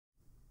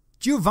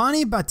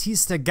Giovanni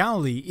Battista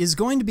Gaulli is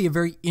going to be a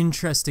very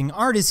interesting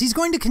artist. He's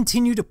going to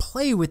continue to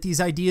play with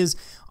these ideas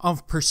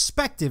of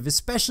perspective,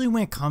 especially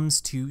when it comes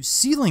to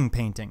ceiling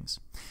paintings.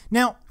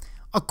 Now,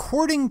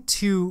 according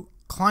to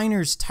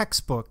Kleiner's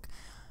textbook,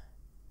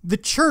 the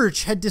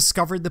church had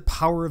discovered the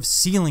power of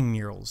ceiling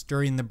murals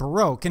during the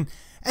Baroque, and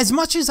as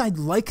much as I'd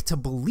like to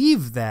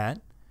believe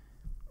that,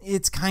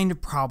 it's kind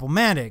of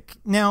problematic.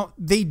 Now,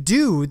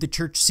 the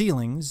church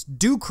ceilings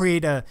do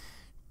create a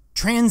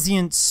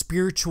transient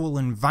spiritual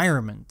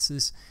environment,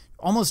 this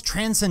almost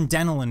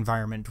transcendental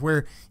environment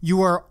where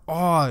you are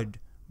awed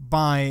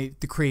by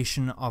the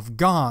creation of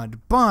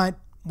God. But,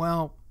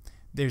 well,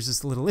 there's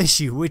this little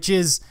issue, which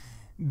is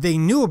they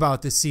knew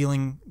about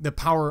the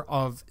power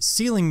of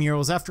ceiling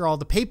murals. After all,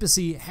 the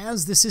papacy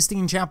has the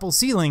Sistine Chapel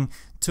ceiling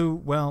to,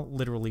 well,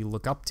 literally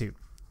look up to.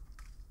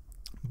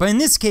 But in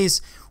this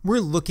case, we're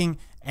looking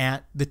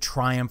at the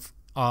triumph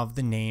of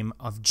the name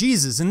of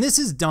Jesus. And this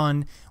is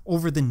done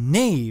over the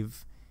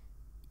nave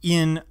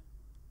in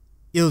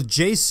Il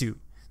Gesù,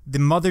 the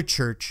mother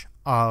church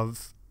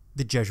of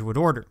the Jesuit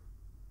order.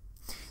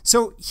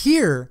 So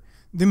here,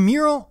 the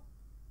mural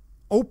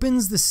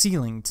opens the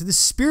ceiling to the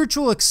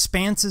spiritual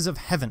expanses of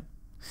heaven,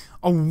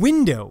 a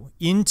window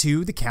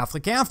into the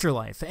Catholic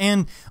afterlife,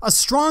 and a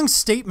strong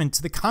statement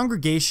to the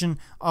congregation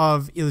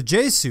of Il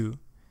Gesù,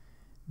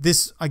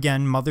 this,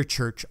 again, mother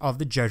church of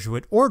the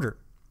Jesuit order.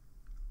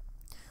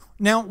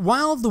 Now,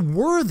 while the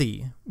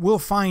worthy will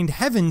find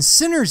heaven,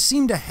 sinners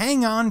seem to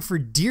hang on for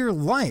dear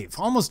life,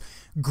 almost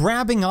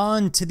grabbing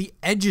on to the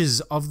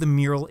edges of the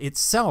mural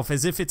itself,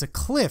 as if it's a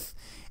cliff,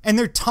 and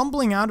they're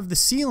tumbling out of the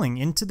ceiling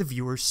into the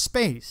viewer's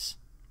space.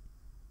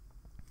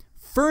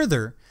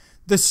 Further,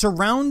 the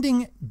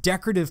surrounding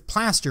decorative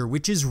plaster,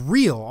 which is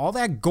real, all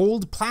that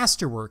gold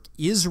plasterwork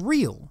is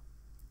real.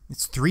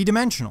 It's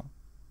three-dimensional.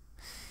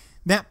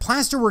 That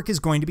plasterwork is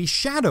going to be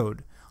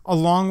shadowed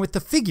along with the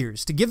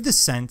figures to give the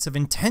sense of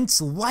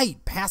intense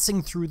light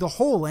passing through the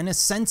whole and a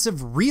sense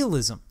of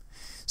realism.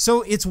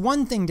 So it's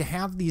one thing to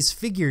have these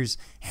figures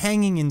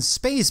hanging in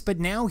space, but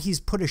now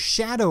he's put a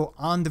shadow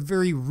on the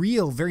very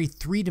real, very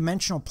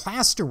three-dimensional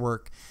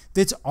plasterwork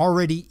that's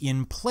already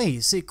in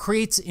place. It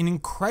creates an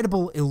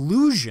incredible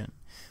illusion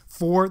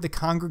for the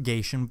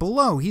congregation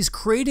below. He's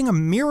creating a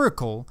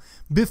miracle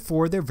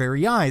before their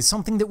very eyes,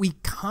 something that we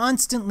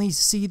constantly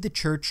see the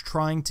church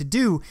trying to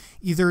do,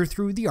 either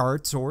through the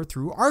arts or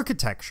through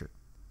architecture.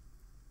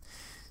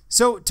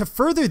 So to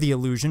further the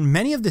illusion,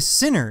 many of the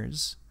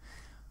sinners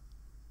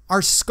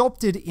are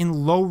sculpted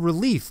in low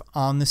relief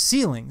on the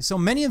ceiling. So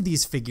many of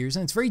these figures,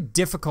 and it's very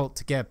difficult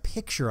to get a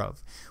picture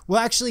of, will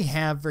actually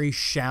have very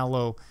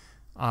shallow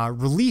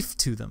relief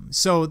to them.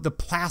 So the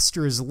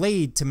plaster is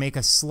laid to make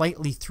a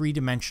slightly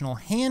three-dimensional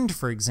hand,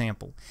 for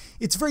example.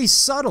 It's very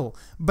subtle,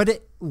 but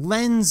it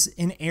lends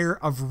an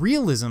air of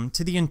realism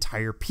to the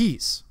entire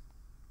piece.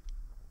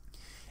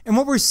 And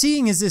what we're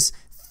seeing is this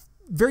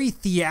very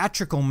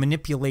theatrical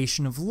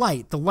manipulation of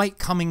light, the light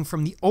coming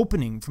from the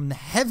opening, from the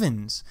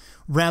heavens,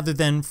 rather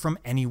than from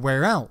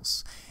anywhere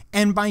else.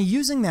 And by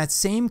using that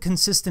same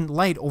consistent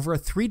light over a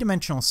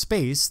three-dimensional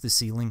space, the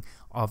ceiling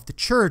of the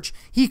church,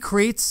 he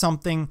creates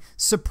something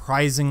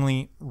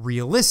surprisingly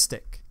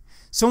realistic.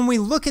 So when we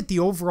look at the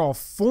overall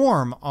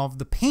form of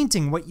the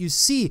painting, what you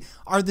see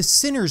are the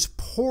sinners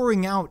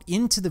pouring out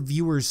into the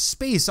viewer's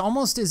space,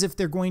 almost as if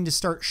they're going to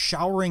start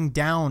showering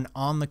down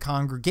on the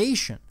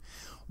congregation,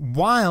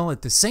 while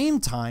at the same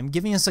time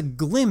giving us a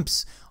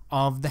glimpse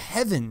of the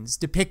heavens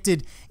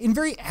depicted in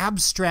very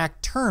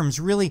abstract terms,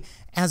 really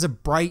as a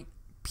bright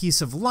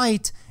piece of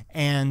light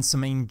and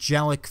some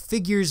angelic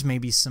figures,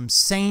 maybe some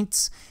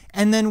saints.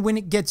 And then when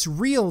it gets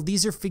real,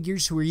 these are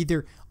figures who are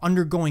either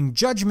undergoing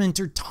judgment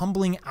or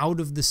tumbling out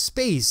of the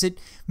space. It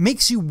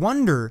makes you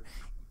wonder,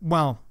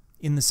 well,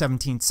 in the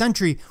 17th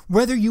century,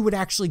 whether you would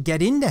actually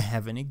get into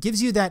heaven. It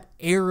gives you that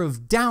air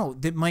of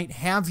doubt that might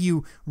have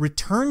you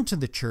return to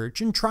the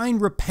church and try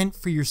and repent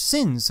for your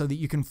sins so that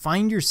you can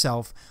find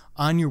yourself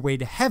on your way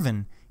to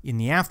heaven in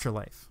the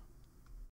afterlife.